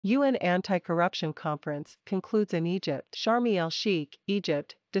UN Anti-Corruption Conference concludes in Egypt. Sharm El-Sheikh,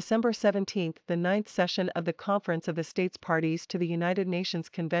 Egypt, December 17. The ninth session of the Conference of the States Parties to the United Nations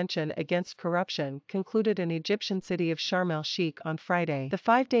Convention Against Corruption concluded in Egyptian city of Sharm El-Sheikh on Friday. The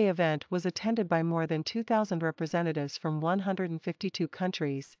five-day event was attended by more than 2,000 representatives from 152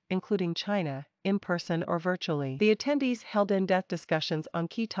 countries, including China, in person or virtually. The attendees held in-depth discussions on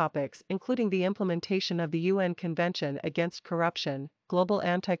key topics including the implementation of the UN Convention Against Corruption, global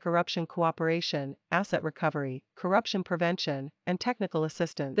anti-corruption cooperation, asset recovery, corruption prevention, and technical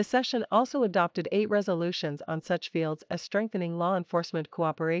assistance. The session also adopted 8 resolutions on such fields as strengthening law enforcement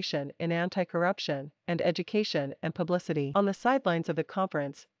cooperation in anti-corruption, and education and publicity. On the sidelines of the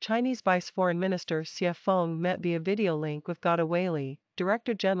conference, Chinese Vice Foreign Minister Feng met via video link with Ghada Waly,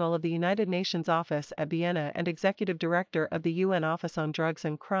 Director General of the United Nations Office at Vienna and Executive Director of the UN Office on Drugs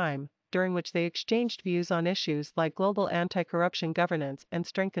and Crime, during which they exchanged views on issues like global anti-corruption governance and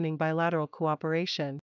strengthening bilateral cooperation.